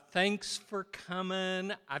Thanks for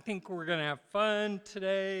coming. I think we're going to have fun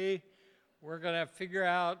today. We're going to figure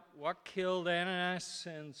out what killed Ananias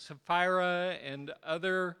and Sapphira and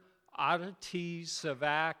other oddities of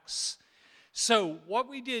Acts. So what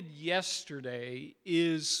we did yesterday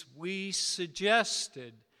is we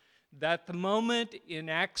suggested that the moment in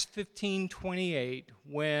Acts 15:28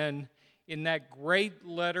 when in that great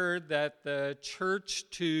letter that the church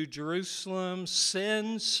to Jerusalem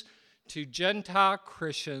sends to Gentile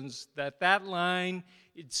Christians, that line,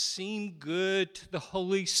 it seemed good to the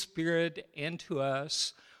Holy Spirit and to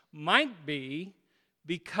us, might be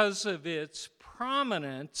because of its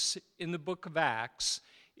prominence in the book of Acts.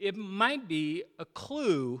 It might be a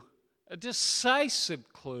clue, a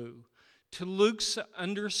decisive clue to Luke's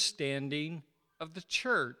understanding of the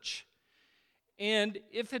church. And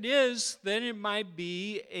if it is, then it might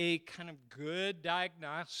be a kind of good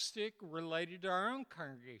diagnostic related to our own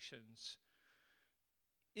congregations.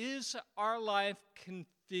 Is our life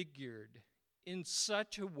configured in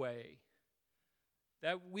such a way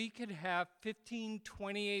that we could have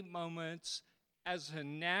 1528 moments as a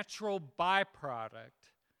natural byproduct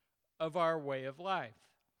of our way of life?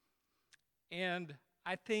 And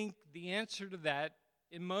I think the answer to that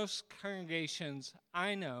in most congregations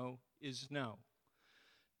I know is no.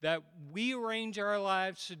 That we arrange our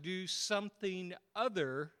lives to do something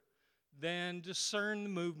other than discern the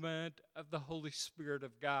movement of the Holy Spirit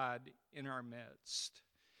of God in our midst.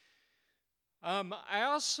 I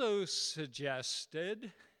also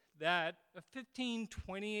suggested that a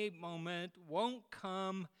 1528 moment won't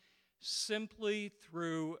come simply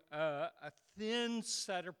through a thin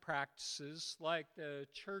set of practices like the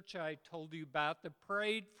church I told you about that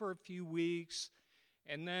prayed for a few weeks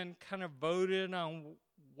and then kind of voted on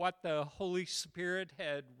what the Holy Spirit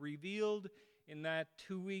had revealed in that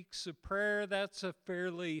 2 weeks of prayer. That's a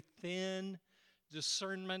fairly thin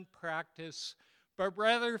discernment practice. But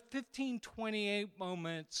rather, 1528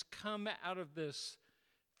 moments come out of this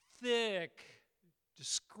thick,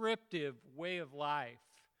 descriptive way of life.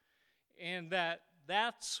 And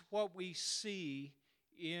that's what we see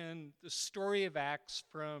in the story of Acts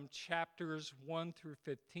from chapters 1 through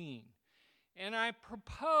 15. And I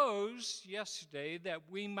proposed yesterday that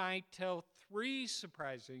we might tell 3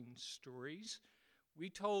 surprising stories. We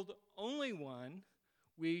told only one.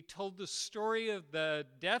 We told the story of the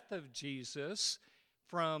death of Jesus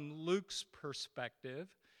from Luke's perspective,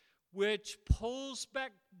 which pulls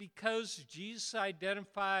back because Jesus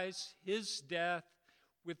identifies his death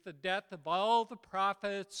with the death of all the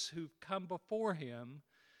prophets who've come before him.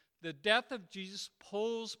 The death of Jesus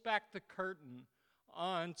pulls back the curtain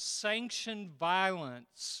on sanctioned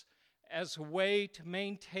violence as a way to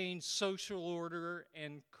maintain social order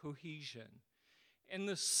and cohesion. And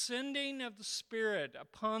the sending of the Spirit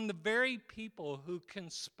upon the very people who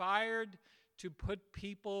conspired to put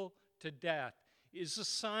people to death is a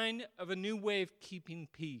sign of a new way of keeping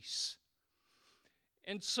peace.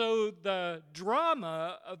 And so the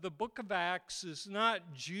drama of the book of Acts is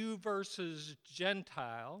not Jew versus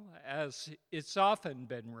Gentile, as it's often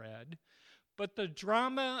been read, but the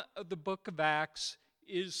drama of the book of Acts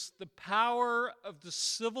is the power of the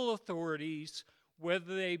civil authorities,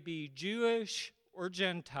 whether they be Jewish or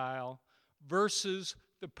Gentile, versus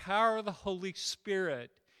the power of the Holy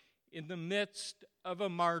Spirit in the midst of a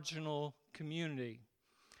marginal community.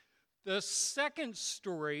 The second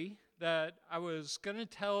story that I was going to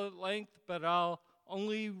tell at length, but I'll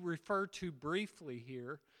only refer to briefly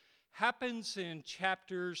here, happens in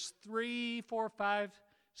chapters 3, 4, 5,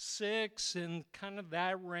 6, and kind of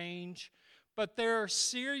that range. But there are a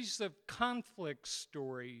series of conflict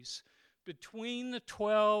stories between the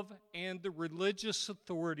 12 and the religious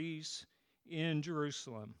authorities in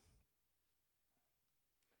Jerusalem.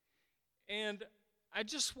 And I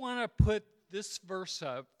just want to put this verse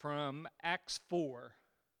up from Acts 4.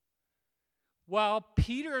 While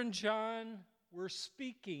Peter and John were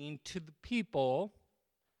speaking to the people,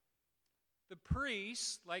 the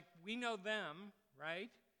priests, like we know them, right?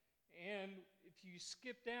 And if you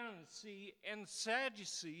skip down and see, and the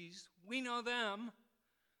Sadducees, we know them.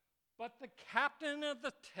 But the captain of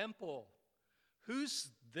the temple,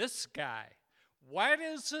 who's this guy? Why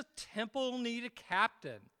does a temple need a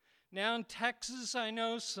captain? Now in Texas, I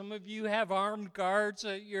know some of you have armed guards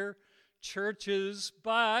at your churches,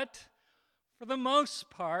 but for the most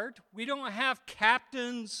part, we don't have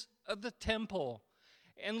captains of the temple.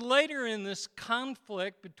 And later in this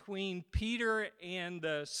conflict between Peter and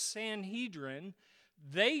the Sanhedrin,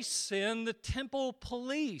 they send the temple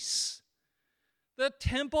police. The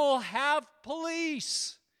temple have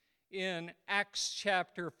police in Acts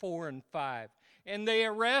chapter 4 and 5. And they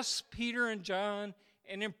arrest Peter and John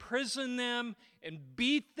and imprison them and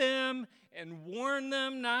beat them and warn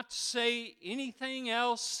them not to say anything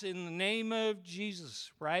else in the name of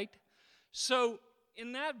Jesus, right? So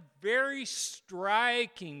in that very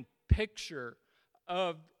striking picture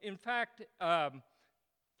of, in fact,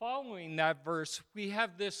 following that verse, we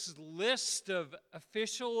have this list of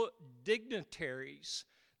official dignitaries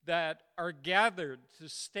that are gathered to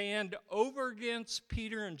stand over against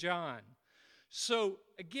Peter and John. So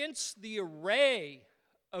against the array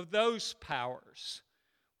of those powers,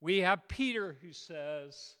 we have Peter who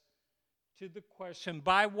says to the question,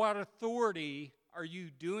 by what authority are you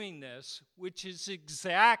doing this? Which is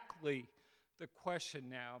exactly the question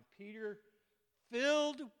now. Peter,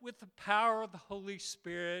 filled with the power of the Holy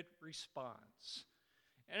Spirit, responds.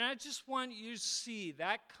 And I just want you to see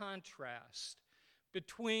that contrast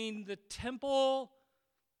between the temple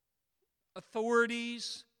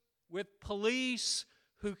authorities with police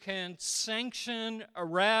who can sanction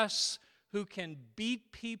arrests, who can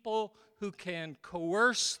beat people, who can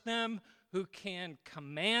coerce them, who can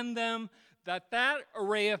command them, that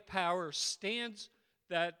array of power stands,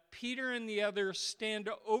 that Peter and the others stand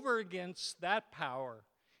over against that power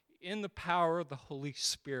in the power of the Holy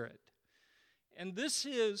Spirit. And this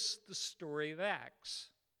is the story of Acts,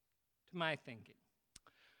 to my thinking.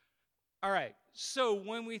 All right, so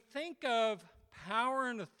when we think of power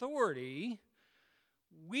and authority,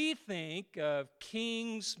 we think of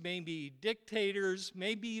kings, maybe dictators,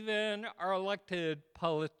 maybe even our elected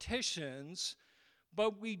politicians,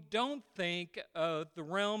 but we don't think of the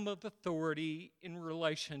realm of authority in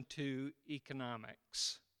relation to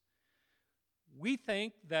economics. We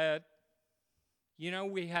think that,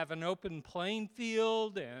 we have an open playing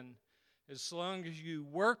field, and as long as you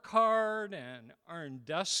work hard and are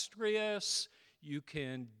industrious, you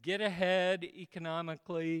can get ahead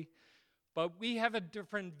economically. But we have a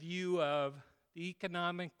different view of the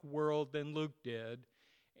economic world than Luke did,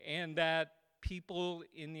 and that people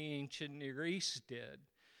in the ancient Near East did.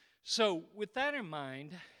 So with that in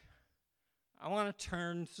mind, I want to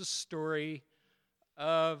turn to the story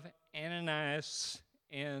of Ananias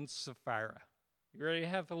and Sapphira. You ready to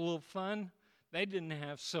have a little fun? They didn't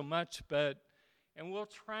have so much, and we'll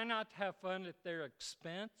try not to have fun at their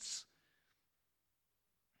expense.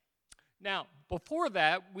 Now, before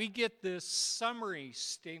that, we get this summary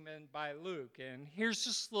statement by Luke, and here's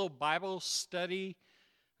just a little Bible study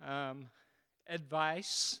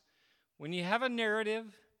advice. When you have a narrative,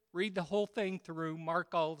 read the whole thing through,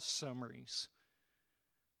 mark all the summaries.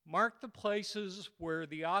 Mark the places where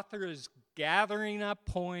the author is gathering up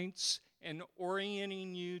points and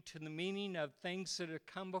orienting you to the meaning of things that have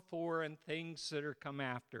come before and things that are come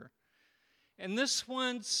after. And this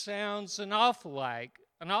one sounds an awful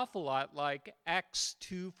lot like Acts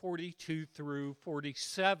 2:42 through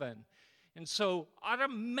 47. And so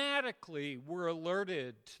automatically we're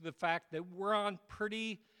alerted to the fact that we're on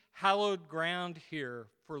pretty hallowed ground here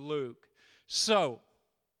for Luke. So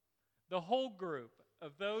the whole group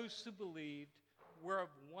of those who believed were of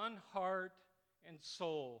one heart and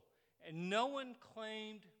soul, and no one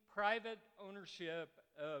claimed private ownership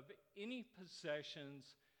of any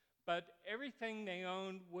possessions, but everything they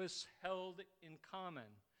owned was held in common.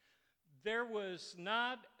 There was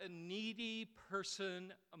not a needy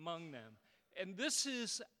person among them. And this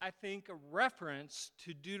is, I think, a reference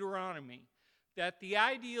to Deuteronomy, that the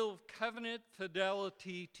ideal of covenant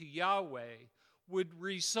fidelity to Yahweh would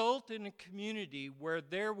result in a community where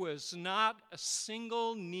there was not a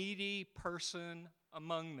single needy person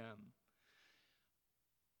among them.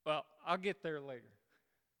 Well, I'll get there later.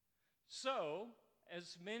 So,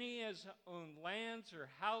 as many as owned lands or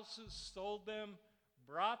houses sold them,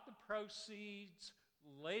 brought the proceeds,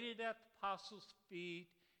 laid it at the apostles' feet,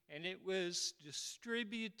 and it was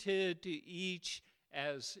distributed to each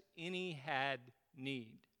as any had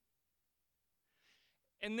need.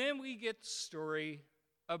 And then we get the story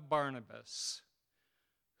of Barnabas,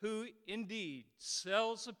 who indeed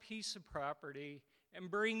sells a piece of property and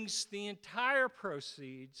brings the entire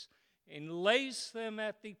proceeds and lays them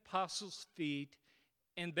at the apostles' feet,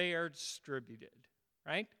 and they are distributed,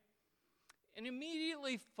 right? And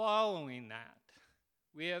immediately following that,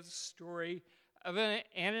 we have the story of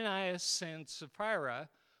Ananias and Sapphira,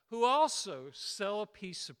 who also sell a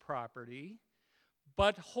piece of property,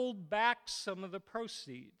 but hold back some of the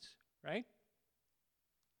proceeds, right?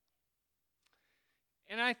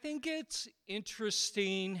 And I think it's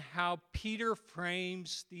interesting how Peter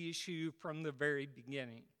frames the issue from the very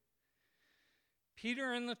beginning.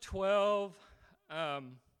 Peter and the 12,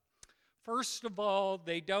 first of all,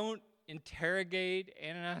 they don't interrogate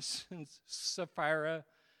Ananias and Sapphira.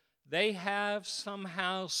 They have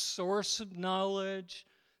somehow source of knowledge.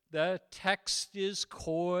 The text is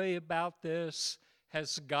coy about this.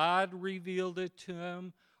 Has God revealed it to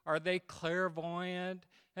them? Are they clairvoyant?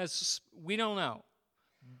 We don't know.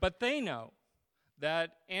 But they know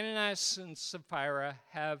that Ananias and Sapphira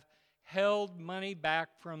have held money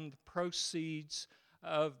back from the proceeds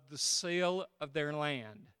of the sale of their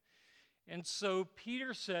land. And so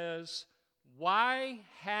Peter says, why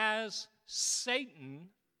has Satan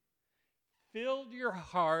filled your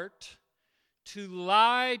heart to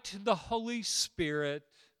lie to the Holy Spirit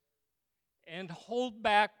and hold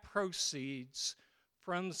back proceeds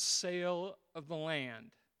from the sale of the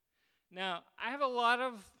land? Now, I have a lot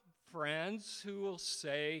of friends who will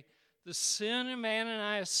say the sin of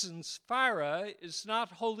Ananias and Sapphira is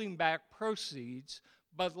not holding back proceeds,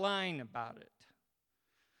 but lying about it.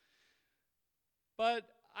 But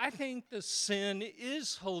I think the sin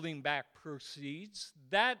is holding back proceeds.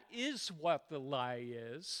 That is what the lie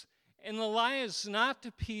is. And the lie is not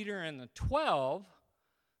to Peter and the 12.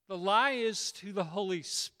 The lie is to the Holy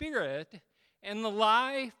Spirit. And the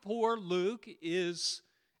lie for Luke is,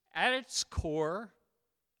 at its core,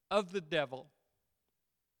 of the devil.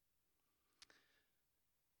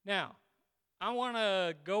 Now, I want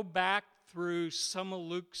to go back through some of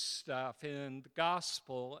Luke's stuff in the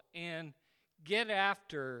gospel and get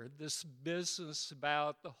after this business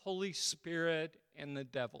about the Holy Spirit and the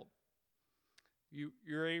devil. You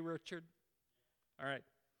ready, Richard? All right.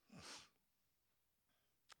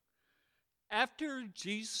 After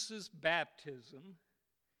Jesus' baptism,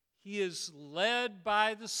 he is led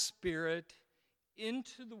by the Spirit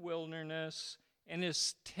into the wilderness and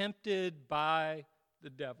is tempted by the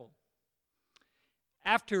devil.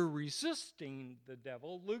 After resisting the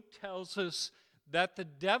devil, Luke tells us that the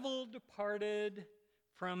devil departed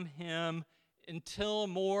from him until a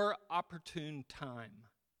more opportune time.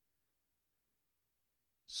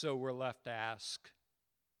 So we're left to ask,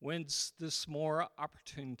 when's this more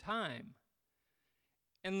opportune time?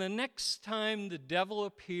 And the next time the devil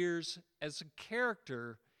appears as a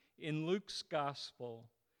character in Luke's gospel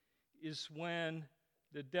is when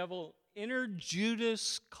the devil entered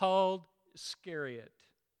Judas called Iscariot,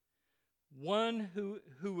 one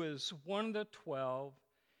who was one of the 12,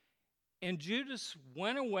 and Judas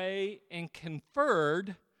went away and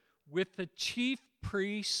conferred with the chief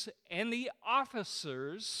priests and the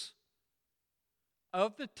officers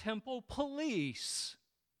of the temple police.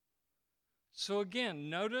 So again,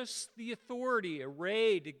 notice the authority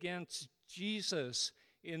arrayed against Jesus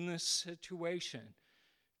in this situation.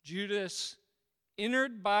 Judas,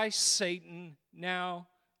 entered by Satan, now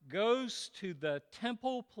goes to the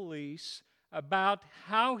temple police about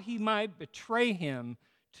how he might betray him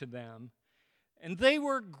to them, and they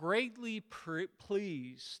were greatly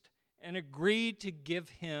pleased and agreed to give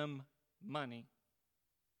him money.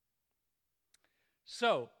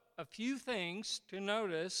 So, a few things to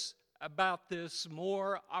notice about this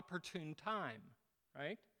more opportune time,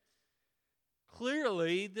 right?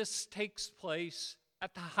 Clearly, this takes place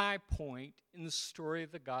at the high point in the story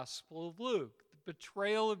of the Gospel of Luke, the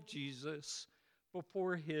betrayal of Jesus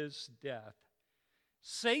before his death.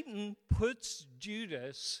 Satan puts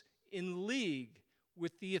Judas in league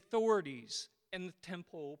with the authorities and the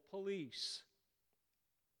temple police.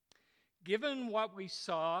 Given what we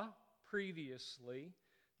saw previously,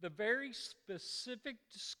 the very specific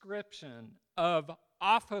description of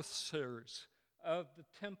officers of the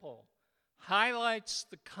temple highlights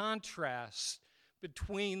the contrast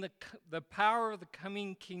between the power of the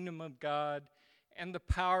coming kingdom of God and the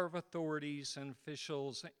power of authorities and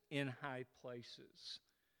officials in high places.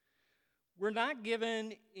 We're not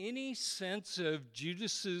given any sense of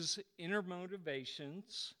Judas's inner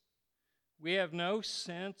motivations. We have no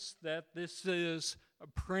sense that this is a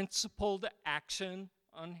principled action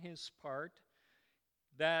on his part,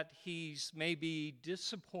 that he's maybe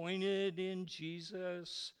disappointed in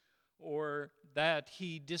Jesus, or that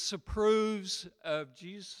he disapproves of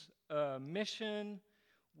Jesus' mission.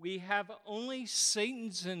 We have only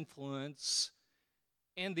Satan's influence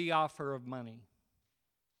and the offer of money.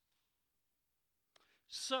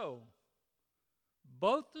 So,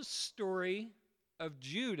 both the story of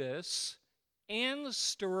Judas and the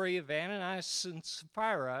story of Ananias and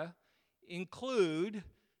Sapphira include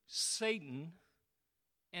Satan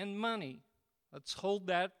and money. Let's hold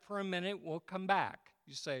that for a minute. We'll come back.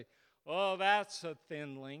 You say, oh, that's a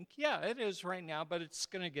thin link. Yeah, it is right now, but it's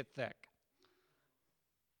going to get thick.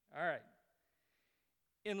 All right.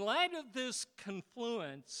 In light of this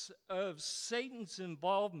confluence of Satan's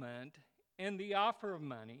involvement and the offer of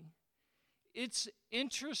money, it's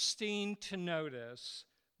interesting to notice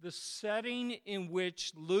the setting in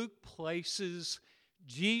which Luke places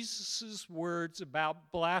Jesus' words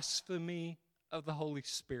about blasphemy of the Holy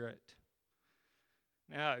Spirit.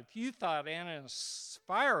 Now, if you thought Anna and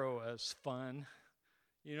Sapphira was fun,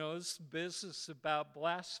 this business about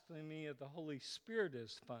blasphemy of the Holy Spirit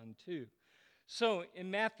is fun too. So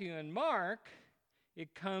in Matthew and Mark,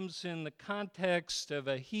 it comes in the context of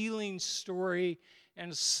a healing story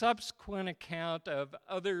and a subsequent account of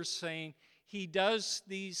others saying he does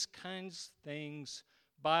these kinds of things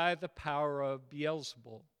by the power of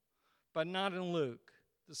Beelzebul, but not in Luke.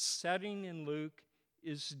 The setting in Luke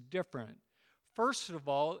is different. First of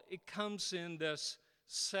all, it comes in this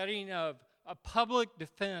setting of a public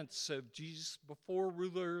defense of Jesus before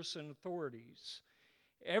rulers and authorities.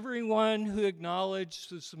 Everyone who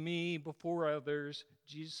acknowledges me before others,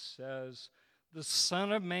 Jesus says, the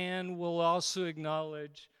Son of Man will also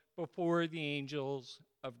acknowledge before the angels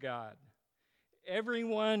of God.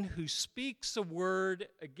 Everyone who speaks a word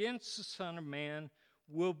against the Son of Man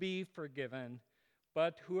will be forgiven,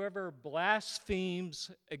 but whoever blasphemes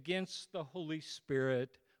against the Holy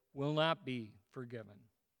Spirit will not be forgiven.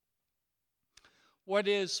 What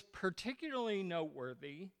is particularly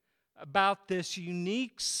noteworthy about this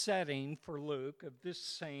unique setting for Luke of this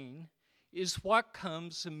saying is what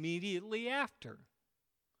comes immediately after.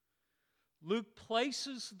 Luke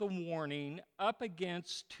places the warning up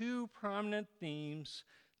against two prominent themes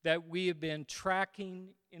that we have been tracking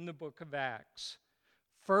in the book of Acts.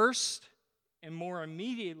 First, and more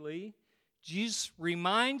immediately, Jesus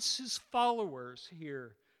reminds his followers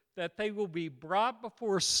here that they will be brought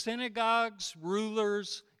before synagogues,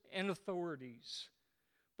 rulers, and authorities,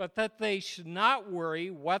 but that they should not worry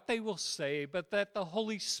what they will say, but that the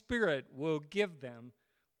Holy Spirit will give them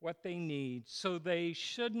what they need. So they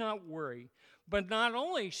should not worry. But not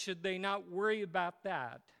only should they not worry about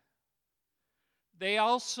that, they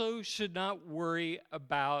also should not worry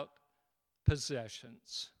about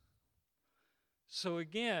possessions. So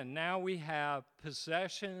again, now we have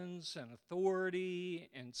possessions and authority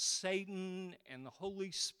and Satan and the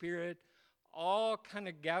Holy Spirit all kind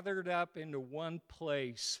of gathered up into one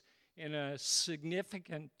place in a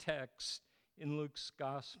significant text in Luke's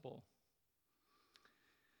gospel.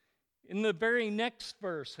 In the very next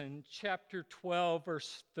verse, in chapter 12,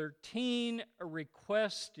 verse 13, a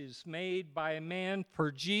request is made by a man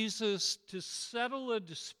for Jesus to settle a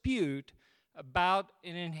dispute about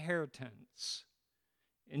an inheritance.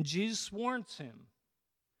 And Jesus warns him,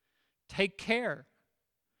 take care,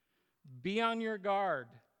 be on your guard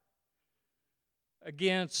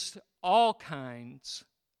against all kinds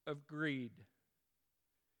of greed.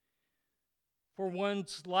 For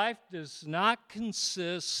one's life does not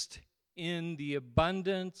consist in the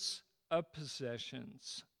abundance of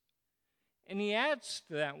possessions. And he adds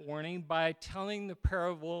to that warning by telling the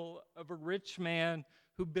parable of a rich man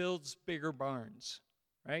who builds bigger barns,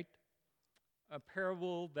 right? A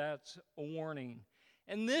parable that's a warning.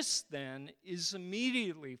 And this then is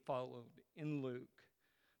immediately followed in Luke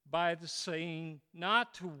by the saying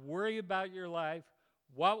not to worry about your life,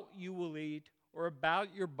 what you will eat, or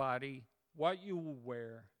about your body, what you will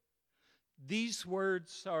wear. These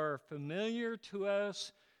words are familiar to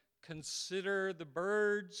us. Consider the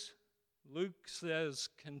birds. Luke says,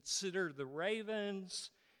 consider the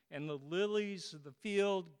ravens and the lilies of the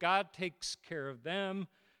field. God takes care of them.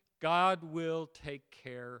 God will take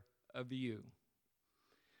care of you.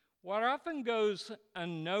 What often goes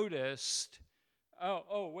unnoticed,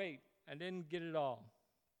 wait, I didn't get it all.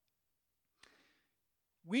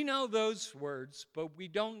 We know those words, but we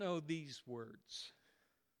don't know these words.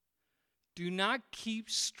 Do not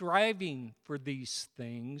keep striving for these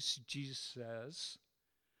things, Jesus says.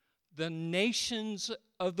 The nations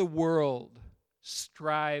of the world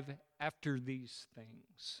strive after these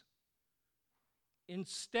things.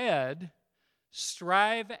 Instead,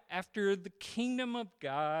 strive after the kingdom of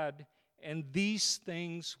God, and these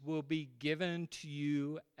things will be given to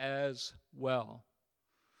you as well.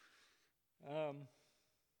 I'm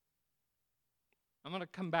going to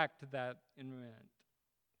come back to that in a minute.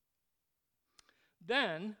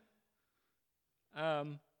 Then,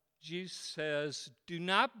 Jesus says, do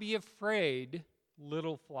not be afraid,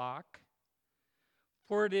 little flock,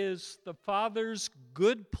 for it is the Father's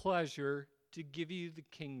good pleasure to give you the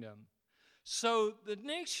kingdom. So the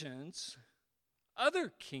nations,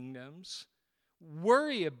 other kingdoms,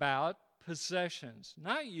 worry about possessions.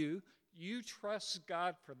 Not you. You trust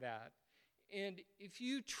God for that. And if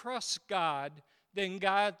you trust God, then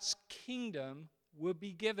God's kingdom will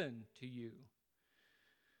be given to you.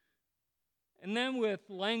 And then with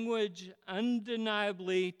language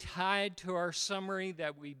undeniably tied to our summary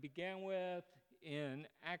that we began with in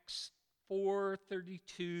Acts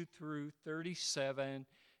 4:32 through 37,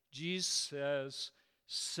 Jesus says,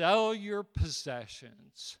 sell your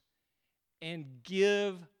possessions and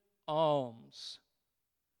give alms.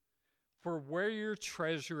 For where your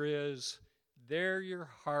treasure is, there your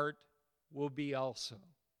heart will be also.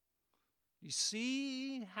 You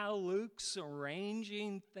see how Luke's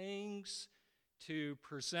arranging things to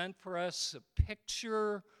present for us a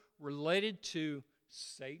picture related to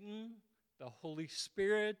Satan, the Holy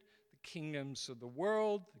Spirit, the kingdoms of the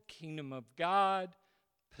world, the kingdom of God,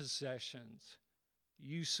 possessions,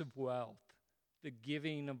 use of wealth, the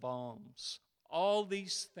giving of alms. All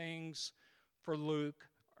these things for Luke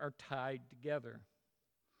are tied together.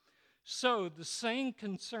 So the saying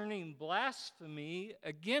concerning blasphemy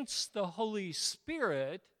against the Holy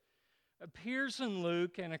Spirit appears in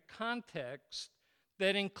Luke in a context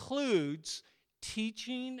that includes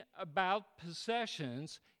teaching about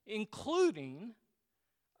possessions, including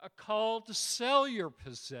a call to sell your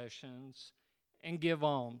possessions and give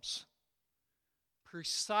alms.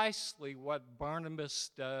 Precisely what Barnabas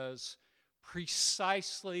does,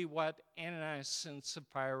 precisely what Ananias and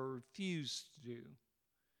Sapphira refused to do.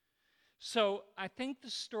 So I think the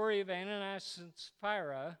story of Ananias and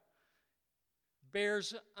Sapphira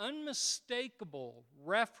bears unmistakable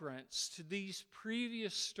reference to these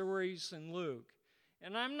previous stories in Luke.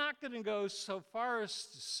 And I'm not going to go so far as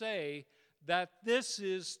to say that this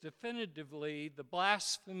is definitively the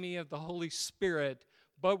blasphemy of the Holy Spirit,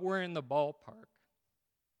 but we're in the ballpark.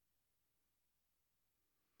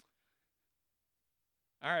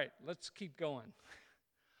 All right, let's keep going.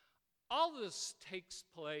 All this takes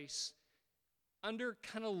place under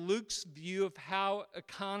kind of Luke's view of how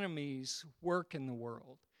economies work in the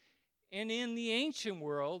world. And in the ancient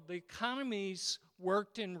world, the economies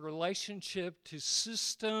worked in relationship to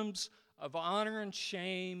systems of honor and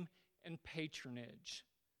shame and patronage.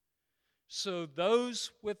 So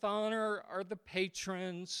those with honor are the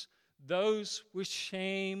patrons, those with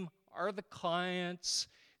shame are the clients.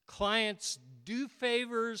 Clients do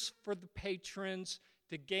favors for the patrons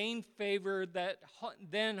to gain favor that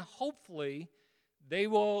then hopefully they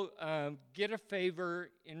will get a favor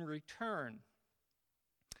in return.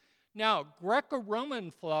 Now,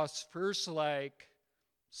 Greco-Roman philosophers like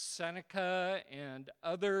Seneca and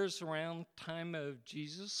others around the time of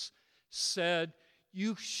Jesus said,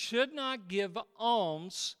 you should not give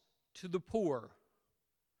alms to the poor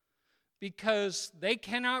because they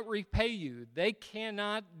cannot repay you. They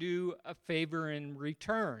cannot do a favor in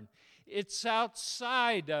return. It's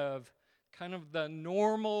outside of kind of the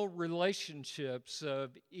normal relationships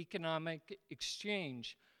of economic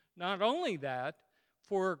exchange. Not only that,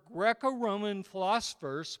 for Greco-Roman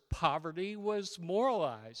philosophers, poverty was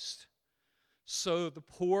moralized. So the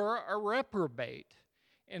poor are reprobate.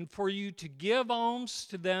 And for you to give alms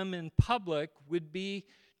to them in public would be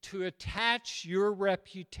to attach your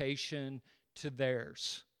reputation to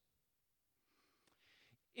theirs.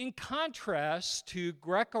 In contrast to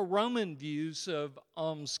Greco-Roman views of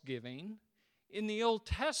almsgiving, in the Old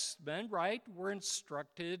Testament, right, we're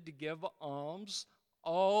instructed to give alms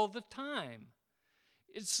all the time.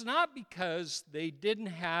 It's not because they didn't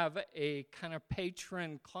have a kind of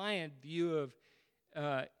patron-client view of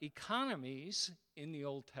economies in the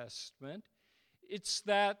Old Testament. It's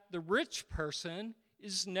that the rich person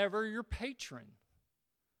is never your patron.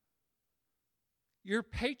 Your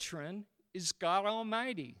patron is God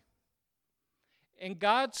Almighty. And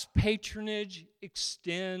God's patronage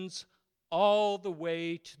extends all the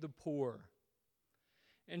way to the poor.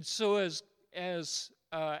 And so as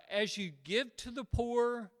you give to the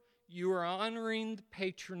poor, you are honoring the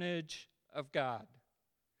patronage of God.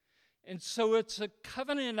 And so it's a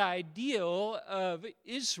covenant ideal of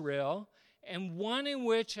Israel, and one in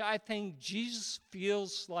which I think Jesus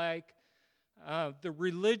feels like the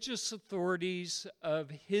religious authorities of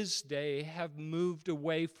his day have moved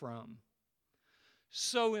away from.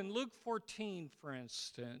 So in Luke 14, for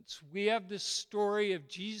instance, we have this story of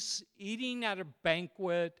Jesus eating at a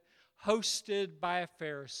banquet hosted by a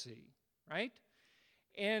Pharisee, right?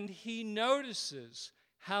 And he notices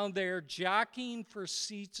how they're jockeying for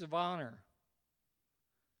seats of honor.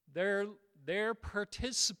 They're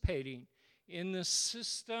participating in the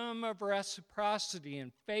system of reciprocity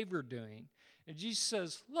and favor doing. And Jesus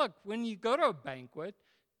says, look, when you go to a banquet,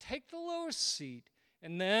 take the lowest seat.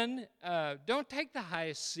 And then don't take the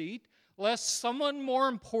highest seat, lest someone more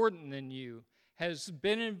important than you has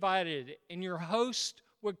been invited, and your host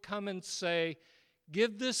would come and say,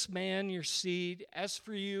 give this man your seat. As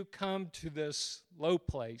for you, come to this low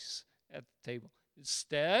place at the table.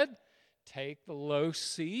 Instead, take the low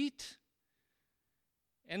seat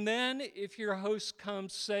And then if your host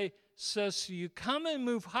says to you, come and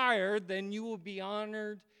move higher, then you will be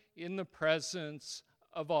honored in the presence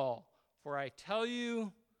of all. For I tell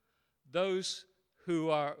you, those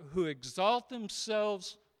who exalt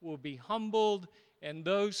themselves will be humbled, and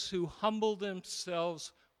those who humble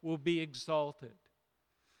themselves will be exalted.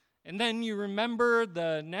 And then you remember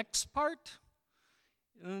the next part?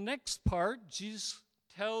 In the next part, Jesus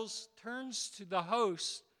turns to the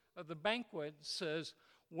host of the banquet and says,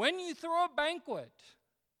 when you throw a banquet,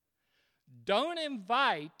 don't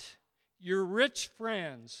invite your rich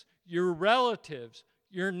friends, your relatives,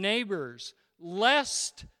 your neighbors,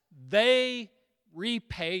 lest they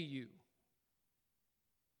repay you.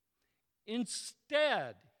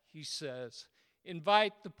 Instead, he says,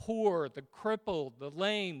 invite the poor, the crippled, the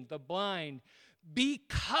lame, the blind,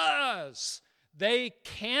 because they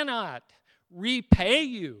cannot repay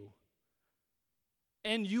you.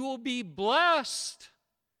 And you will be blessed.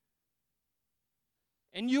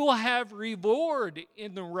 And you will have reward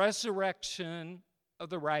in the resurrection of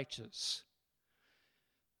the righteous.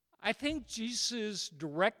 I think Jesus is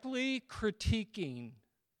directly critiquing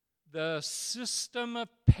the system of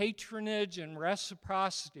patronage and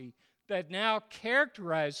reciprocity that now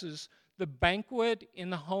characterizes the banquet in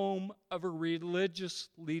the home of a religious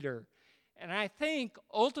leader. And I think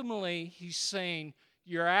ultimately he's saying,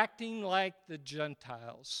 you're acting like the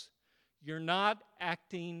Gentiles. You're not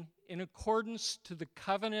acting in accordance to the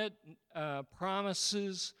covenant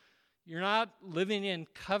promises. You're not living in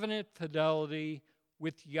covenant fidelity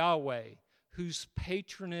with Yahweh, whose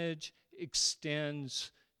patronage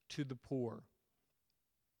extends to the poor.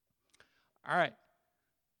 All right.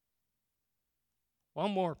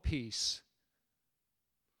 One more piece.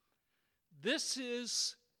 This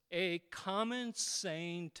is a common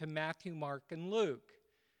saying to Matthew, Mark, and Luke.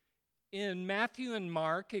 In Matthew and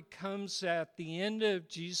Mark, it comes at the end of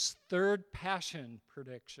Jesus' third passion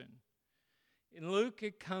prediction. In Luke,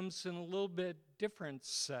 it comes in a little bit different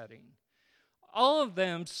setting. All of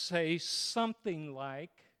them say something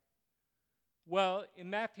like, well, in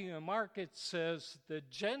Matthew and Mark, it says the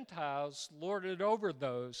Gentiles lorded over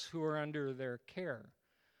those who are under their care.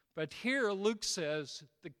 But here, Luke says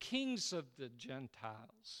the kings of the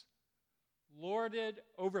Gentiles lorded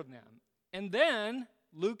over them. And then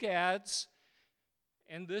Luke adds,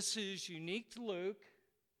 and this is unique to Luke,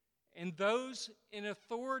 and those in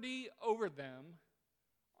authority over them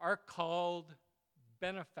are called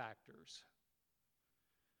benefactors.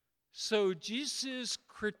 So Jesus is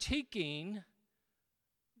critiquing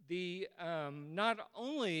the not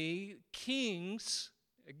only kings,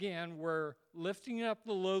 again, we're lifting up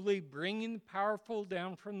the lowly, bringing the powerful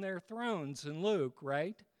down from their thrones in Luke,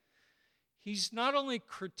 right? He's not only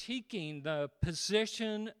critiquing the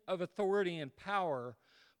position of authority and power,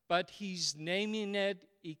 but he's naming it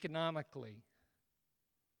economically.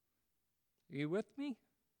 Are you with me?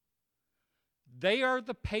 They are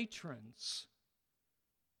the patrons.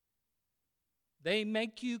 They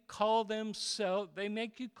make you call them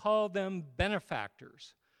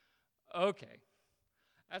benefactors. Okay.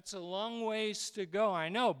 That's a long ways to go, I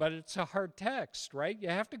know, but it's a hard text, right? You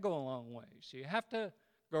have to go a long ways. You have to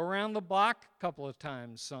go around the block a couple of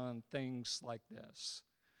times on things like this,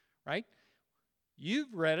 right?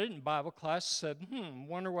 You've read it in Bible class, said,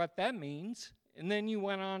 wonder what that means, and then you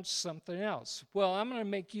went on to something else. Well, I'm going to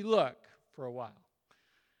make you look for a while.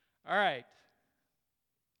 All right.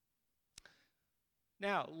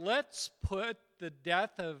 Now, let's put the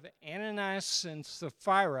death of Ananias and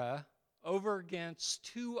Sapphira over against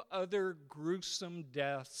two other gruesome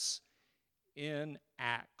deaths in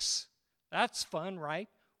Acts. That's fun, right?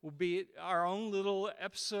 Will be our own little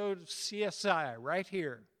episode of CSI right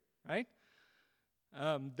here, right?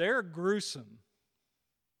 They're gruesome.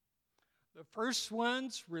 The first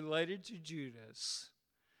one's related to Judas.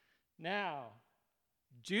 Now,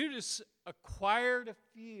 Judas acquired a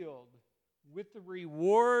field with the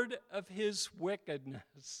reward of his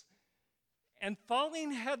wickedness. And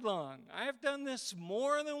falling headlong, I have done this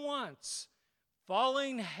more than once,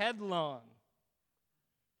 falling headlong,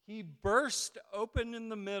 he burst open in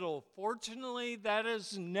the middle. Fortunately, that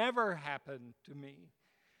has never happened to me.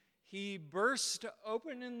 He burst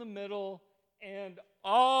open in the middle, and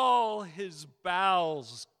all his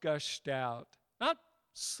bowels gushed out. Not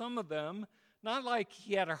some of them, not like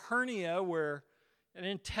he had a hernia where an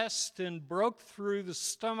intestine broke through the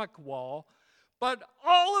stomach wall, but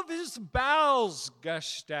all of his bowels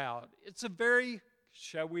gushed out. It's a very,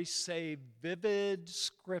 shall we say, vivid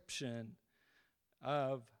description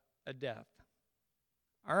of a death.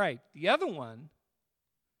 All right, the other one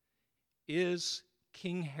is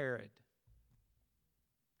King Herod.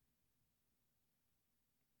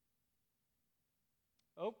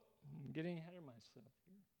 I'm getting ahead of myself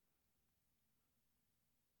here.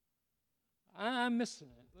 I'm missing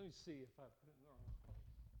it. Let me see if I put it in the wrong place.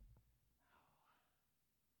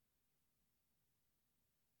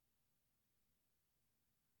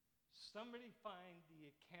 Somebody find the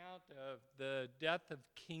account of the death of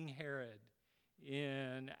King Herod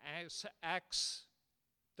in Acts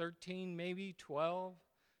 13, maybe 12,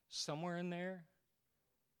 somewhere in there.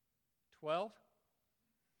 12?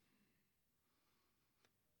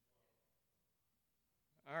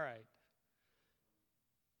 All right.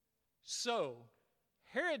 So,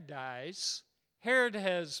 Herod dies. Herod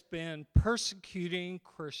has been persecuting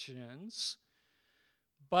Christians,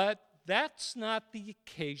 but that's not the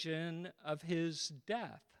occasion of his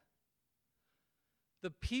death.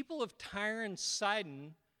 The people of Tyre and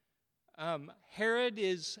Sidon, Herod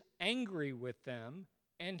is angry with them,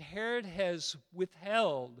 and Herod has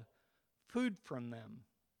withheld food from them.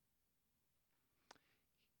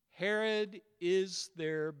 Herod is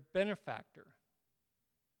their benefactor.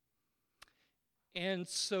 And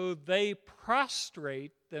so they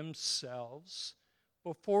prostrate themselves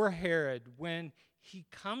before Herod when he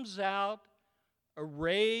comes out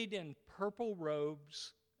arrayed in purple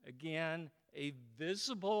robes, again, a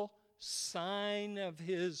visible sign of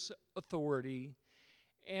his authority.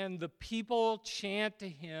 And the people chant to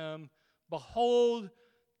him, "Behold,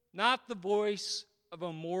 not the voice of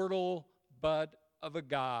a mortal, but of a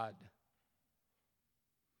God."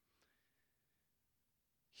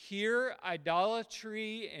 Here,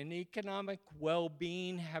 idolatry and economic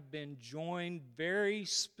well-being have been joined very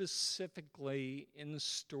specifically in the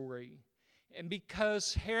story. And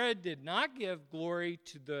because Herod did not give glory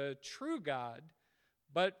to the true God,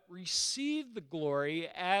 but received the glory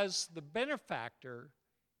as the benefactor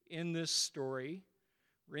in this story,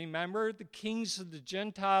 remember, the kings of the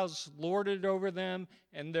Gentiles lorded over them,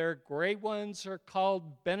 and their great ones are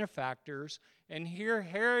called benefactors. And here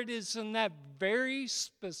Herod is in that very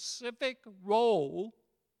specific role.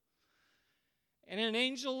 And an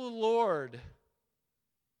angel of the Lord,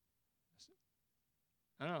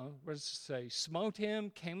 I don't know, what does it say? Smote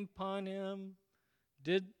him, came upon him,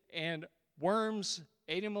 and worms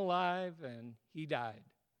ate him alive, and he died.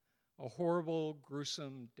 A horrible,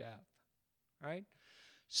 gruesome death, right?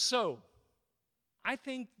 So, I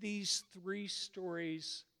think these three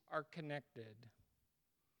stories are connected.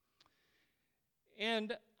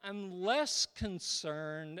 And I'm less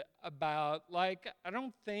concerned about, I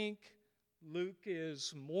don't think Luke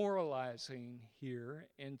is moralizing here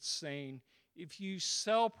and saying, if you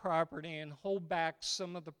sell property and hold back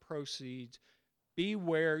some of the proceeds,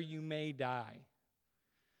 beware, you may die.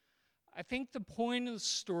 I think the point of the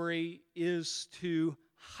story is to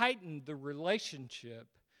heighten the relationship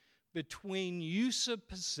between use of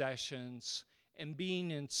possessions and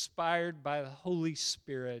being inspired by the Holy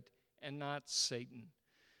Spirit and not Satan.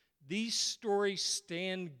 These stories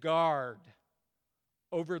stand guard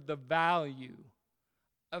over the value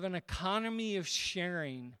of an economy of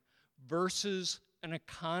sharing versus an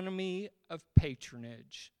economy of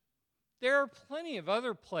patronage. There are plenty of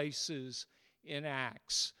other places in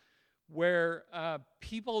Acts where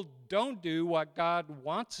people don't do what God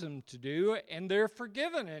wants them to do, and they're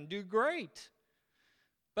forgiven and do great.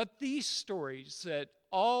 But these stories that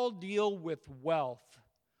all deal with wealth,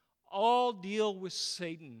 all deal with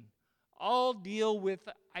Satan, all deal with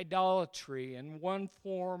idolatry in one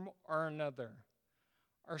form or another,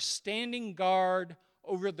 are standing guard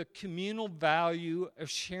over the communal value of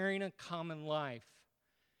sharing a common life.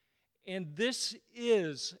 And this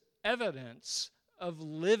is evidence of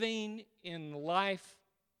living in the life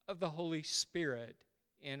of the Holy Spirit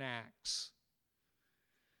in Acts.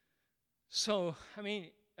 So,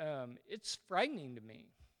 it's frightening to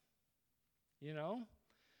me,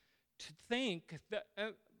 to think that,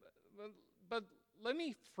 but let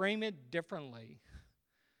me frame it differently.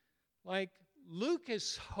 Luke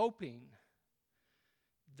is hoping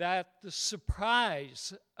that the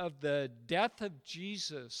surprise of the death of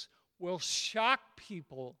Jesus will shock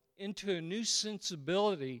people into a new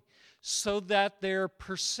sensibility so that their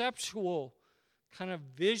perceptual kind of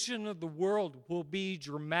vision of the world will be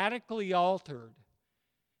dramatically altered.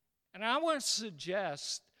 And I want to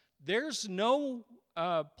suggest there's no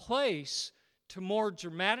place to more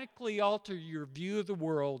dramatically alter your view of the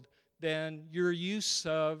world than your use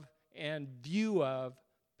of and view of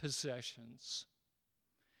possessions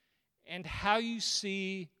and how you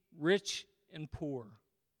see rich and poor.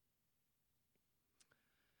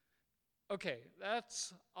 Okay,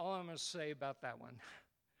 that's all I'm going to say about that one.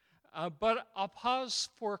 But I'll pause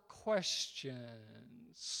for questions.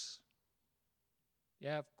 You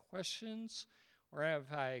have questions? Or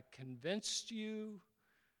have I convinced you?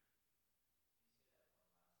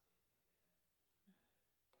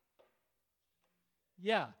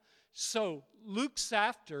 Yeah. So Luke's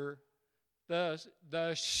after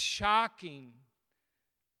the shocking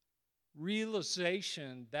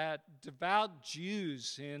realization that devout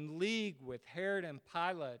Jews in league with Herod and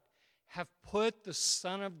Pilate have put the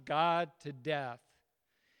Son of God to death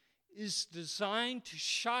is designed to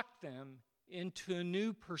shock them into a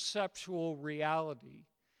new perceptual reality,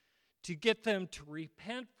 to get them to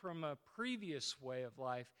repent from a previous way of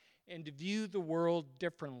life and to view the world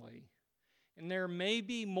differently. And there may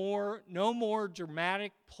be no more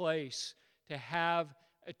dramatic place to have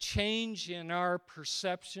a change in our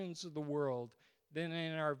perceptions of the world than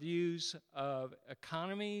in our views of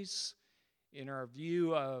economies, in our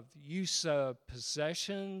view of use of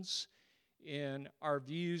possessions, in our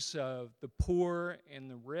views of the poor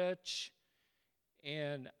and the rich.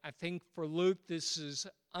 And I think for Luke, this is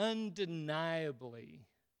undeniably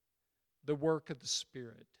the work of the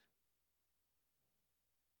Spirit.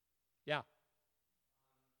 Yeah.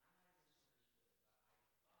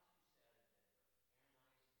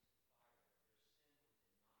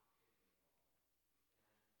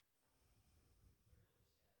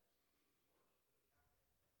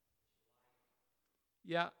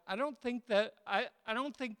 Yeah, I don't think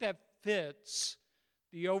that fits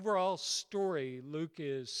the overall story Luke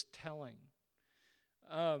is telling.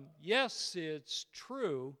 Yes, it's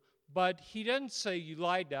true, but he doesn't say you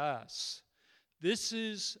lied to us. This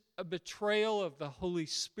is a betrayal of the Holy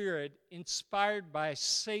Spirit inspired by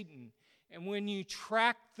Satan. And when you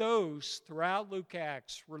track those throughout Luke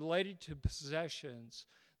Acts related to possessions,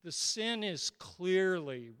 the sin is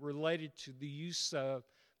clearly related to the use of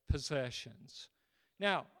possessions.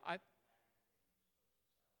 Now, pardon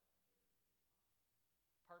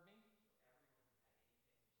me?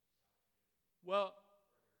 Well,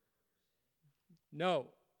 no.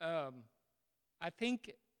 I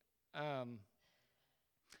think, um,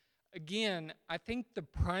 again, I think the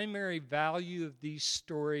primary value of these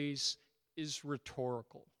stories is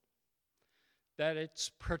rhetorical, that it's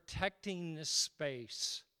protecting the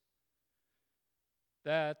space,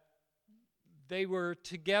 that they were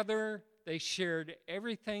together, they shared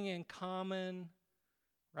everything in common,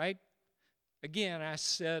 right? Again, I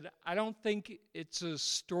said, I don't think it's a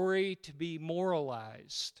story to be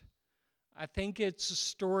moralized. I think it's a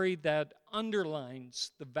story that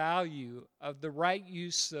underlines the value of the right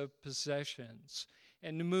use of possessions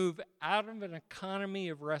and to move out of an economy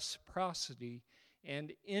of reciprocity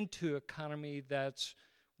and into an economy that's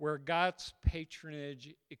where God's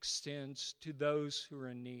patronage extends to those who are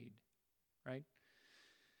in need, right?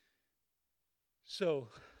 So,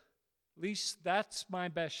 at least that's my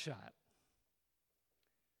best shot.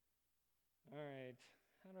 All right,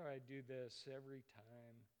 how do I do this every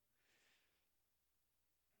time?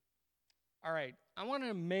 All right, I want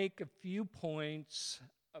to make a few points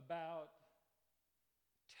about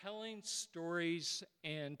telling stories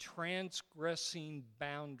and transgressing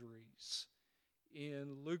boundaries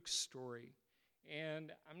in Luke's story.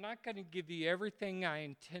 And I'm not going to give you everything I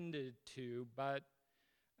intended to, but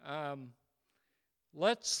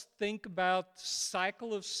let's think about the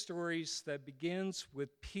cycle of stories that begins with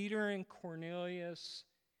Peter and Cornelius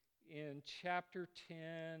in chapter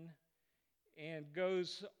 10 and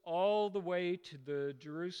goes all the way to the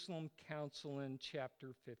Jerusalem Council in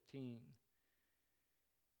chapter 15.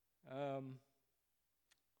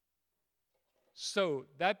 So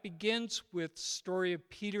that begins with the story of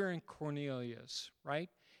Peter and Cornelius, right?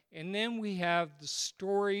 And then we have the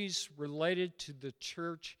stories related to the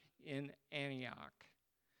church in Antioch.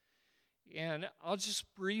 And I'll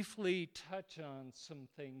just briefly touch on some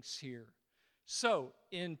things here. So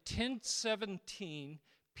in 1017,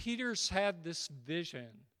 Peter's had this vision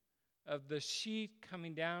of the sheet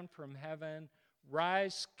coming down from heaven,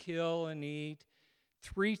 rise, kill, and eat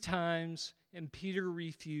 3 times, and Peter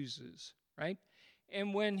refuses, right?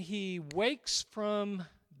 And when he wakes from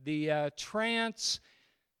the trance,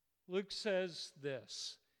 Luke says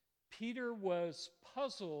this: Peter was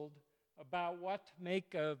puzzled about what to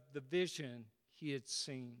make of the vision he had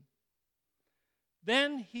seen.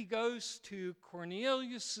 Then he goes to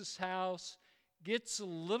Cornelius' house, gets a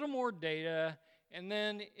little more data, and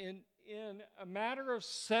then in a matter of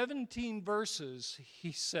 17 verses,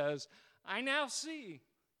 he says, I now see.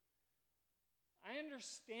 I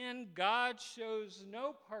understand God shows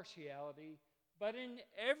no partiality, but in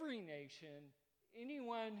every nation,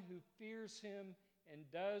 anyone who fears him and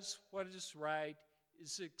does what is right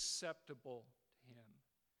is acceptable to him.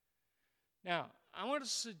 Now, I want to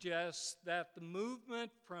suggest that the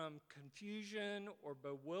movement from confusion or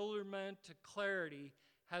bewilderment to clarity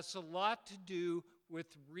has a lot to do with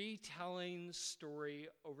retelling the story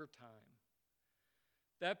over time.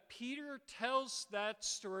 that Peter tells that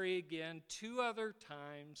story again 2 other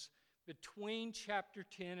times between chapter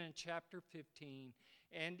 10 and chapter 15.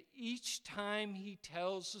 And each time he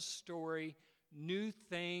tells a story, new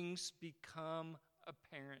things become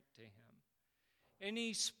apparent to him. And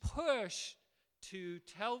he's pushed to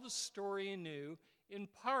tell the story anew, in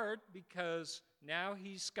part because now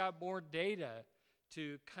he's got more data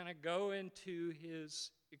to kind of go into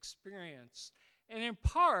his experience. And in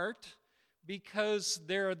part because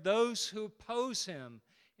there are those who oppose him,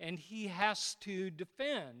 and he has to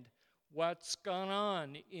defend what's gone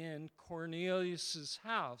on in Cornelius's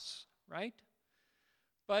house, right?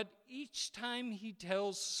 But each time he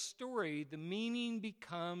tells a story, the meaning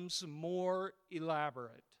becomes more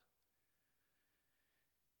elaborate.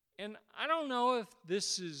 And I don't know if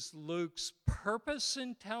this is Luke's purpose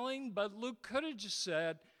in telling, but Luke could have just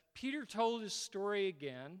said, Peter told his story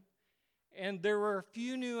again, and there were a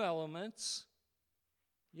few new elements,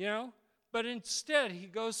 but instead he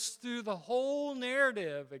goes through the whole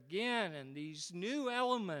narrative again, and these new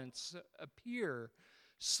elements appear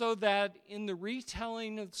so that in the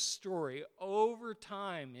retelling of the story over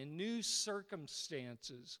time, in new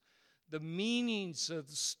circumstances, the meanings of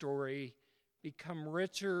the story become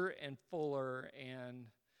richer and fuller. And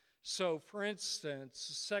so, for instance,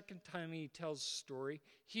 the second time he tells the story,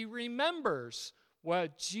 he remembers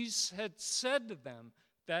what Jesus had said to them,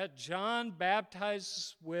 that John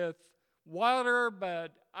baptizes with water,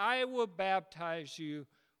 but I will baptize you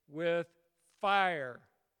with fire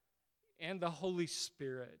and the Holy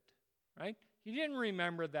Spirit, right? He didn't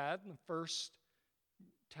remember that in the first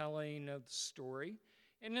telling of the story.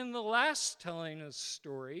 And in the last telling of the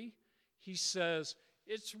story, he says,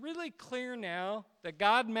 it's really clear now that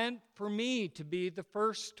God meant for me to be the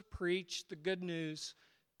first to preach the good news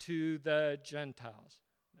to the Gentiles.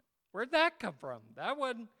 Where'd that come from? That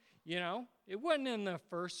wasn't, it wasn't in the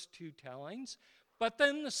first 2 tellings. But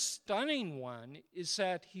then the stunning one is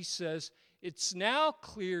that he says, it's now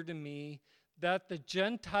clear to me that the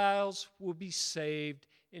Gentiles will be saved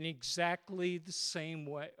in exactly the same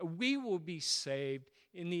way. We will be saved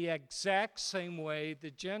in the exact same way the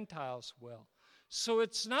Gentiles will. So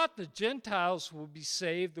it's not the Gentiles will be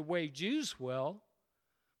saved the way Jews will,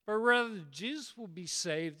 but rather the Jews will be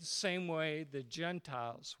saved the same way the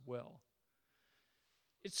Gentiles will.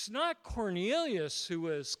 It's not Cornelius who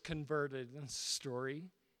was converted in the story.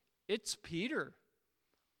 It's Peter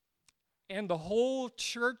and the whole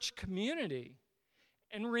church community.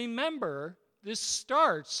 And remember, the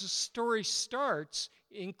story starts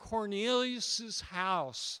in Cornelius'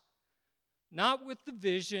 house, not with the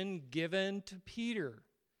vision given to Peter.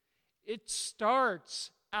 It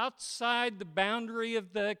starts outside the boundary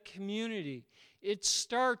of the community. It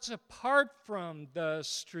starts apart from the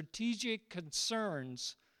strategic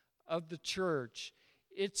concerns of the church.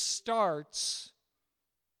 It starts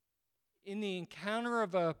in the encounter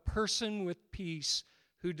of a person with peace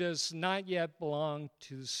who does not yet belong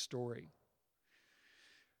to the story.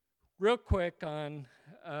 Real quick on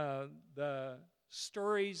the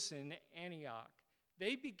stories in Antioch.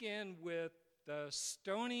 They begin with the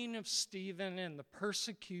stoning of Stephen and the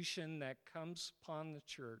persecution that comes upon the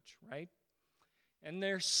church, right? And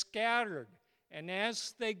they're scattered. And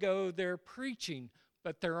as they go, they're preaching.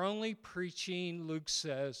 But they're only preaching, Luke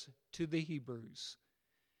says, to the Hebrews.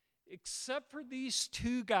 Except for these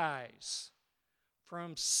 2 guys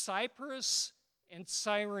from Cyprus and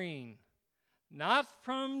Cyrene, not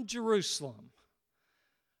from Jerusalem.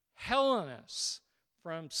 Hellenists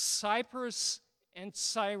from Cyprus and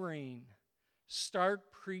Cyrene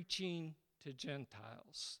start preaching to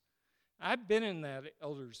Gentiles. I've been in that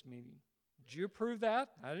elders meeting. Did you approve that?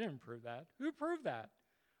 I didn't approve that. Who approved that?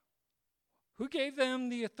 Who gave them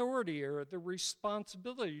the authority or the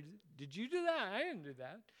responsibility? Did you do that? I didn't do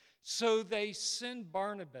that. So they send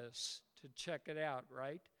Barnabas to check it out,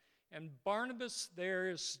 right? And Barnabas there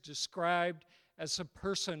is described as a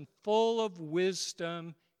person full of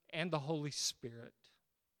wisdom and the Holy Spirit.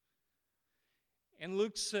 And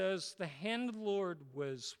Luke says the hand of the Lord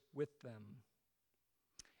was with them.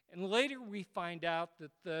 And later we find out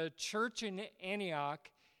that the church in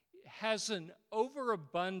Antioch has an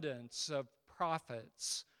overabundance of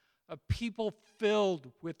prophets, of people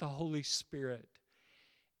filled with the Holy Spirit.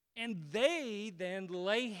 And they then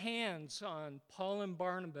lay hands on Paul and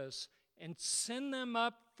Barnabas and send them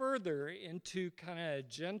up further into kind of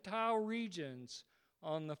Gentile regions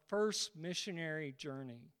on the first missionary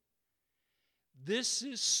journey. This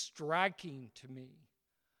is striking to me.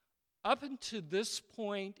 Up until this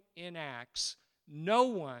point in Acts, no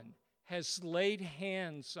one has laid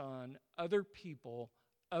hands on other people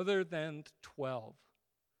other than the 12.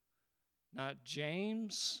 not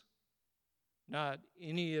James, not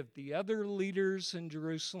any of the other leaders in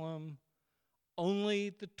Jerusalem, only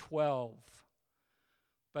the 12.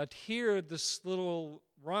 But here, this little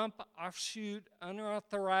rump offshoot,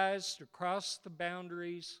 unauthorized across the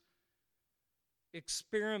boundaries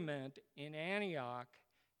experiment in Antioch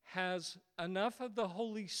has enough of the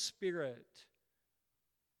Holy Spirit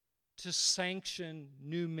to sanction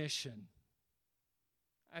new mission.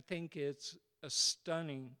 I think it's a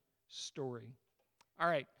stunning story. All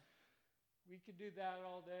right, we could do that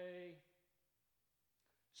all day.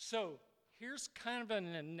 So here's kind of an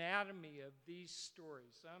anatomy of these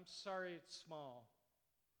stories. I'm sorry it's small.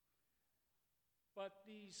 But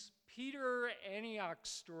these Peter Antioch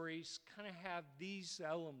stories kind of have these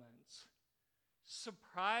elements.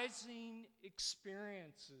 Surprising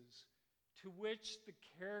experiences to which the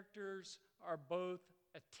characters are both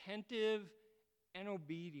attentive and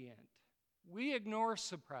obedient. We ignore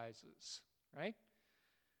surprises, right?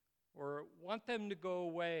 Or want them to go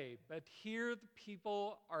away. But here the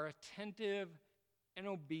people are attentive and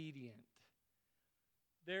obedient.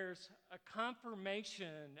 There's a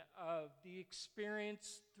confirmation of the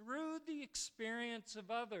experience through the experience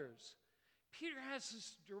of others. Peter has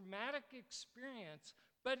this dramatic experience,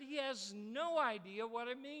 but he has no idea what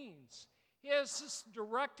it means. He has this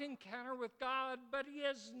direct encounter with God, but he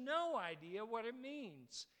has no idea what it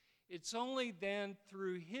means. It's only then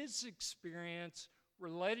through his experience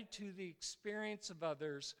related to the experience of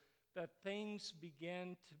others that things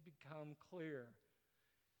begin to become clear.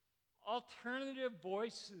 Alternative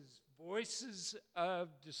voices, voices of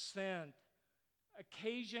dissent,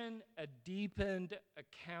 occasion a deepened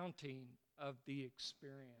accounting of the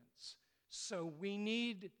experience. So we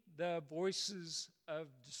need the voices of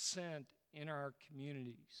dissent in our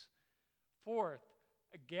communities. Fourth,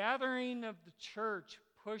 a gathering of the church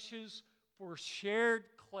pushes for shared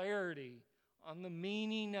clarity on the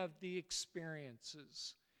meaning of the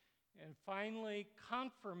experiences. And finally,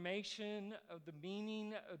 confirmation of the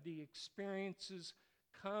meaning of the experiences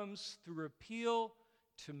comes through appeal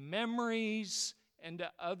to memories and to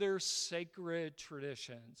other sacred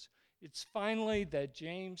traditions. It's finally that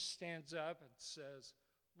James stands up and says,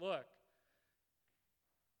 look,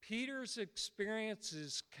 Peter's experience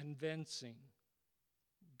is convincing.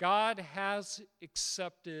 God has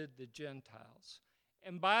accepted the Gentiles.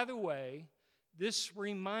 And by the way, this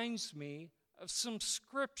reminds me of some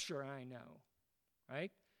scripture I know,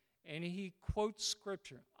 right? And he quotes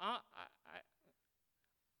scripture. I'll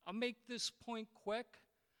make this point quick.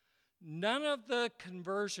 None of the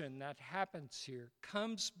conversion that happens here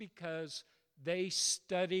comes because they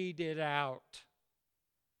studied it out.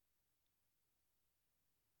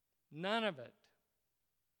 None of it.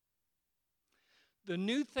 The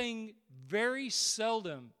new thing very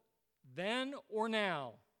seldom, then or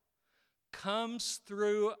now, comes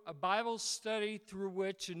through a Bible study through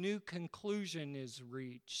which a new conclusion is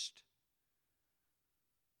reached.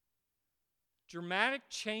 Dramatic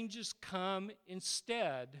changes come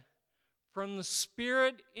instead from the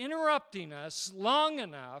Spirit interrupting us long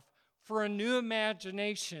enough for a new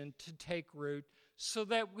imagination to take root so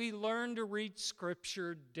that we learn to read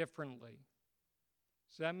Scripture differently.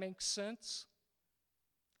 Does that make sense?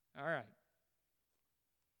 All right.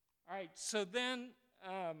 All right, so then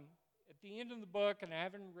at the end of the book, and I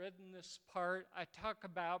haven't written this part, I talk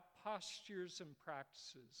about postures and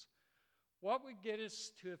practices. What would get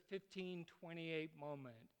us to a 1528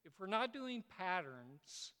 moment? If we're not doing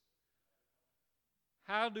patterns,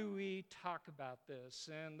 how do we talk about this?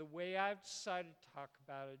 And the way I've decided to talk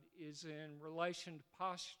about it is in relation to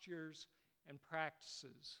postures and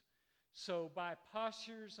practices. So by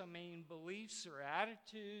postures, I mean beliefs or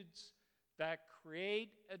attitudes that create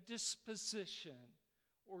a disposition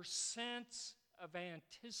or sense of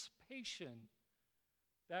anticipation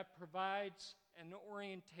that provides an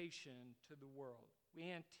orientation to the world.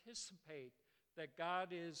 We anticipate that God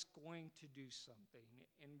is going to do something,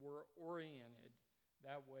 and we're oriented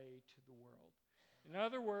that way to the world. In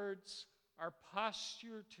other words, our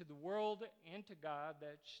posture to the world and to God,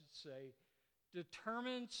 that should say,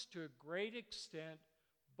 determines to a great extent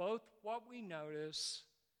both what we notice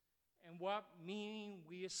and what meaning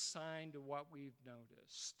we assign to what we've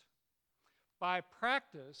noticed. By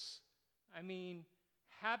practice, I mean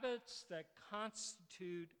habits that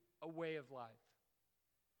constitute a way of life.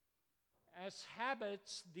 As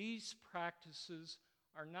habits, these practices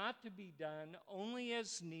are not to be done only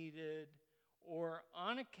as needed or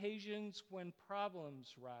on occasions when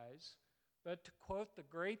problems rise, but to quote the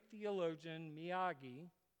great theologian Miyagi,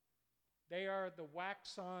 they are the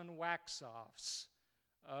wax-on, wax-offs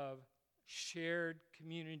of shared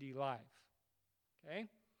community life. Okay?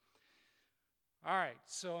 All right,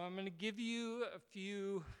 so I'm going to give you a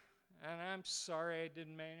few, and I'm sorry I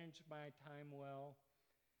didn't manage my time well,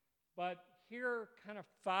 but here are kind of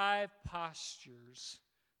 5 postures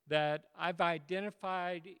that I've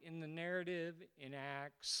identified in the narrative in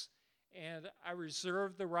Acts, and I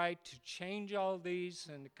reserve the right to change all these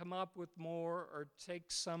and to come up with more or take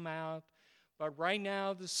some out, but right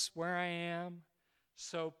now this is where I am.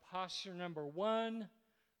 So posture number 1,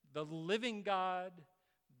 the living God,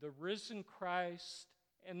 the risen Christ,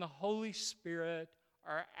 and the Holy Spirit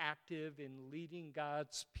are active in leading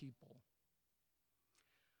God's people.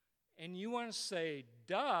 And you want to say,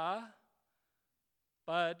 duh,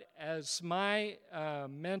 but as my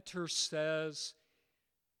mentor says,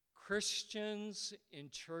 Christians in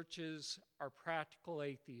churches are practical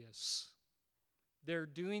atheists. They're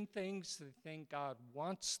doing things they think God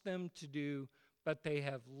wants them to do, but they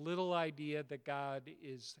have little idea that God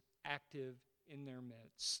is active in their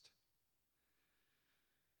midst.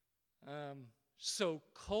 So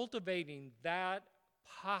cultivating that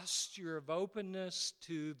posture of openness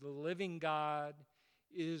to the living God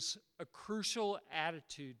is a crucial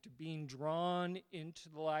attitude to being drawn into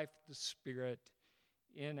the life of the Spirit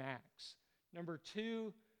in Acts. Number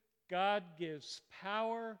 2, God gives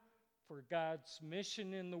power for God's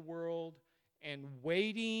mission in the world, and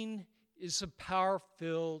waiting is a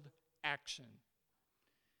power-filled action.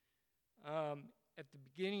 At the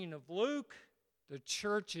beginning of Luke, the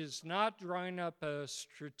church is not drawing up a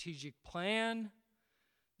strategic plan.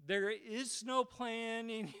 There is no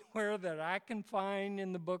plan anywhere that I can find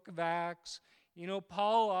in the book of Acts. You know,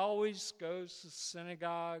 Paul always goes to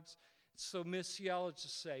synagogues. So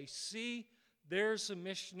missiologists say, see, there's a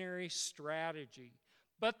missionary strategy.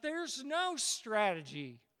 But there's no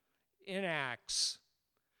strategy in Acts.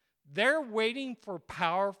 They're waiting for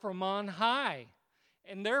power from on high.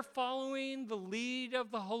 And they're following the lead of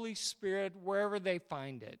the Holy Spirit wherever they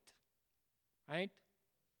find it. Right?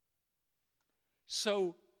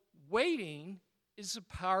 So waiting is a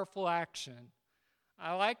powerful action.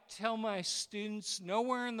 I like to tell my students,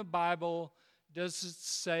 nowhere in the Bible does it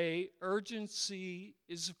say urgency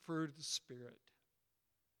is a fruit of the Spirit.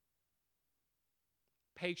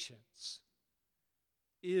 Patience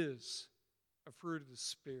is a fruit of the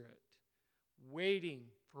Spirit. Waiting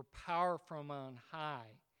for power from on high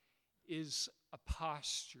is a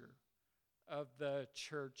posture of the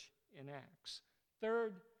church in Acts.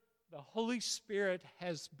 Third, the Holy Spirit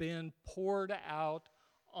has been poured out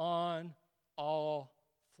on all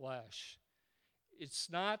flesh. It's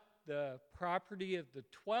not the property of the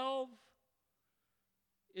 12.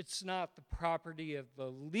 It's not the property of the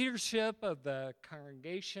leadership of the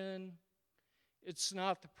congregation. It's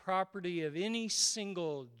not the property of any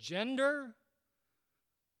single gender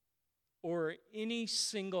or any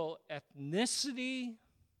single ethnicity.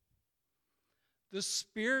 The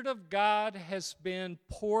Spirit of God has been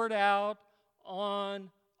poured out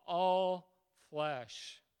on all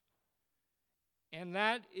flesh. And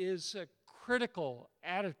that is a critical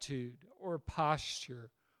attitude or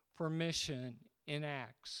posture for mission in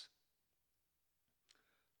Acts.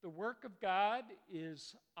 The work of God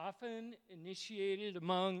is often initiated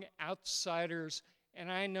among outsiders,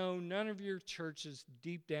 and I know none of your churches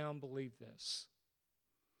deep down believe this.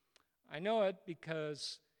 I know it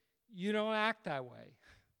because you don't act that way.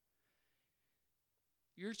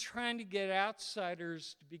 You're trying to get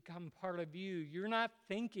outsiders to become part of you. You're not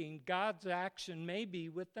thinking God's action may be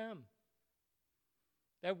with them,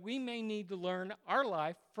 that we may need to learn our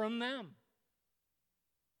life from them,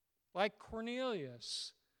 like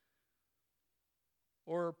Cornelius,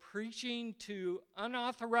 or preaching to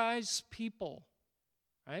unauthorized people,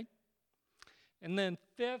 right? And then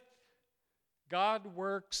fifth, God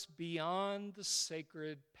works beyond the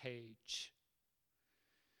sacred page.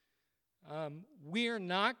 We are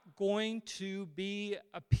not going to be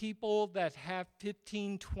a people that have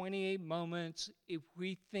 15, 28 moments if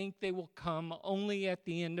we think they will come only at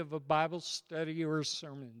the end of a Bible study or a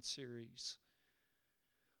sermon series.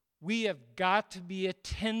 We have got to be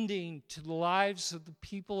attending to the lives of the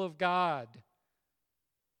people of God,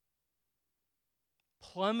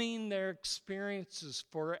 plumbing their experiences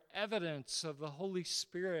for evidence of the Holy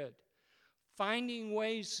Spirit, finding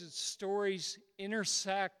ways that stories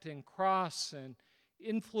intersect and cross and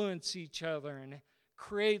influence each other and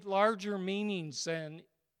create larger meanings than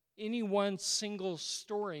any one single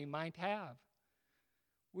story might have.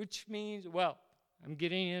 Which means, well, I'm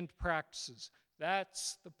getting into practices.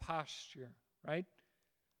 That's the posture, right?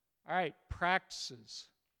 All right, practices.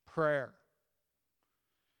 Prayer.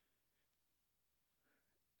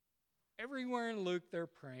 Everywhere in Luke, they're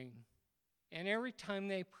praying. And every time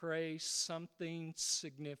they pray, something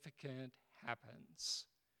significant happens.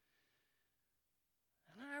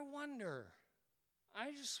 And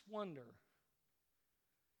I just wonder,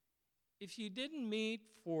 if you didn't meet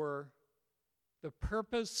for the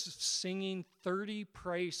purpose of singing 30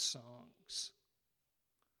 praise songs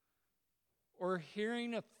or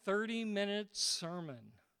hearing a 30-minute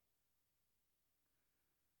sermon,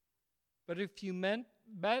 but if you met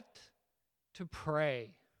to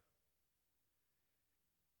pray,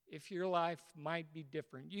 if your life might be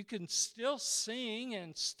different. You can still sing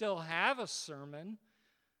and still have a sermon,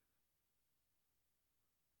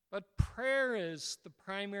 but prayer is the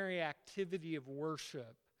primary activity of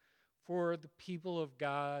worship for the people of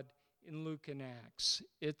God in Luke and Acts.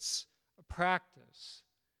 It's a practice.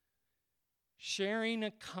 Sharing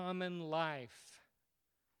a common life.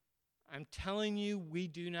 I'm telling you, we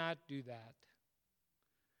do not do that.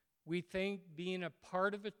 We think being a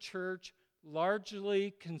part of a church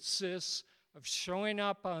largely consists of showing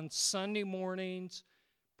up on Sunday mornings,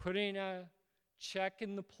 putting a check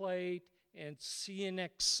in the plate, and see you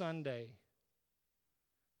next Sunday.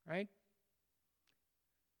 Right?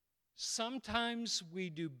 Sometimes we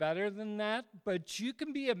do better than that, but you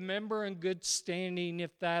can be a member in good standing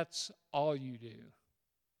if that's all you do.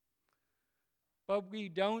 But we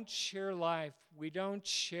don't share life. We don't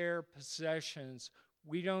share possessions.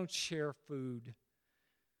 We don't share food.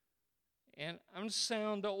 And I'm going to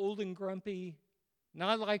sound old and grumpy,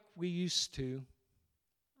 not like we used to.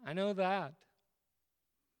 I know that.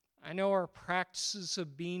 I know our practices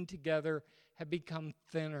of being together have become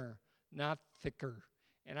thinner, not thicker.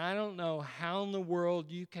 And I don't know how in the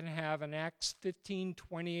world you can have an Acts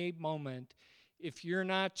 15:28 moment if you're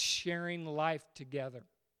not sharing life together.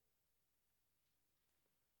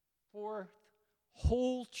 Fourth,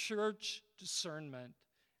 whole church discernment.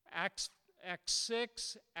 Acts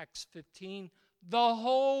 6, Acts 15, the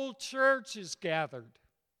whole church is gathered.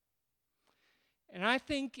 And I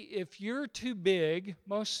think if you're too big,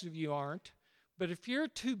 most of you aren't, but if you're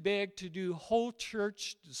too big to do whole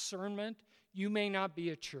church discernment, you may not be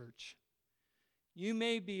a church. You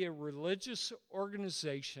may be a religious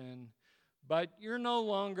organization, but you're no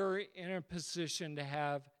longer in a position to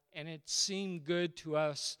have an it seemed good to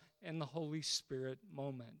us and the Holy Spirit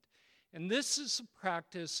moment. And this is a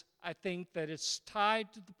practice, I think, that is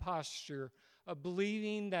tied to the posture of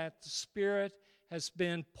believing that the Spirit has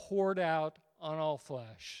been poured out on all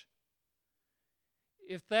flesh.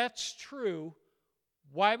 If that's true,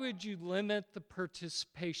 why would you limit the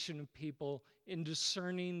participation of people in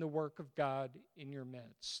discerning the work of God in your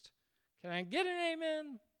midst? Can I get an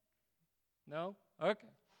amen? No? Okay.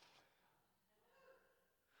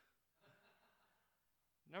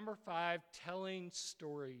 Number 5, telling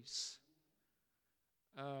stories.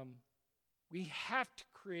 We have to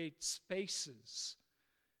create spaces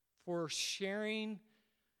for sharing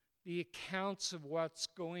the accounts of what's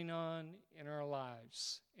going on in our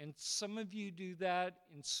lives. And some of you do that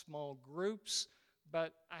in small groups,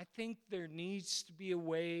 but I think there needs to be a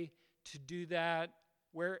way to do that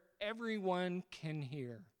where everyone can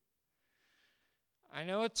hear. I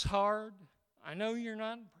know it's hard. I know you're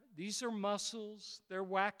not. These are muscles. They're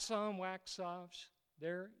wax on, wax offs.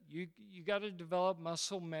 You got to develop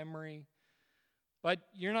muscle memory. But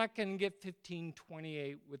you're not going to get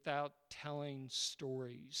 15:28 without telling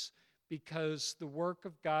stories, because the work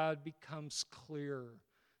of God becomes clearer.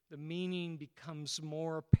 The meaning becomes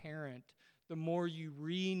more apparent the more you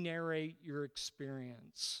re-narrate your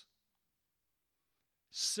experience.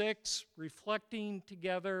 6, reflecting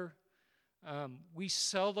together. We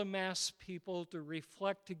seldom ask people to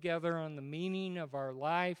reflect together on the meaning of our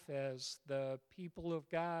life as the people of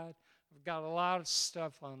God. We've got a lot of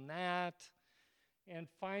stuff on that. And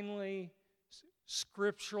finally,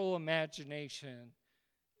 scriptural imagination.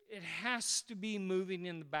 It has to be moving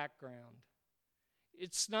in the background.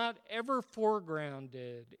 It's not ever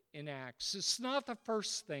foregrounded in Acts. It's not the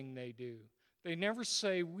first thing they do. They never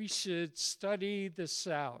say, we should study this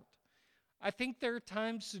out. I think there are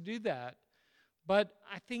times to do that. But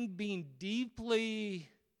I think being deeply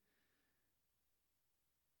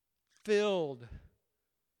filled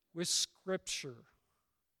with Scripture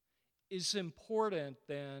is important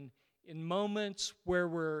then in moments where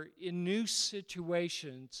we're in new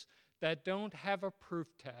situations that don't have a proof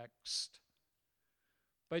text,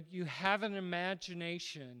 but you have an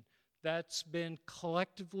imagination that's been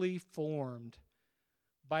collectively formed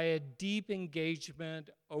by a deep engagement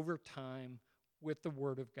over time with the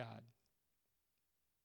Word of God.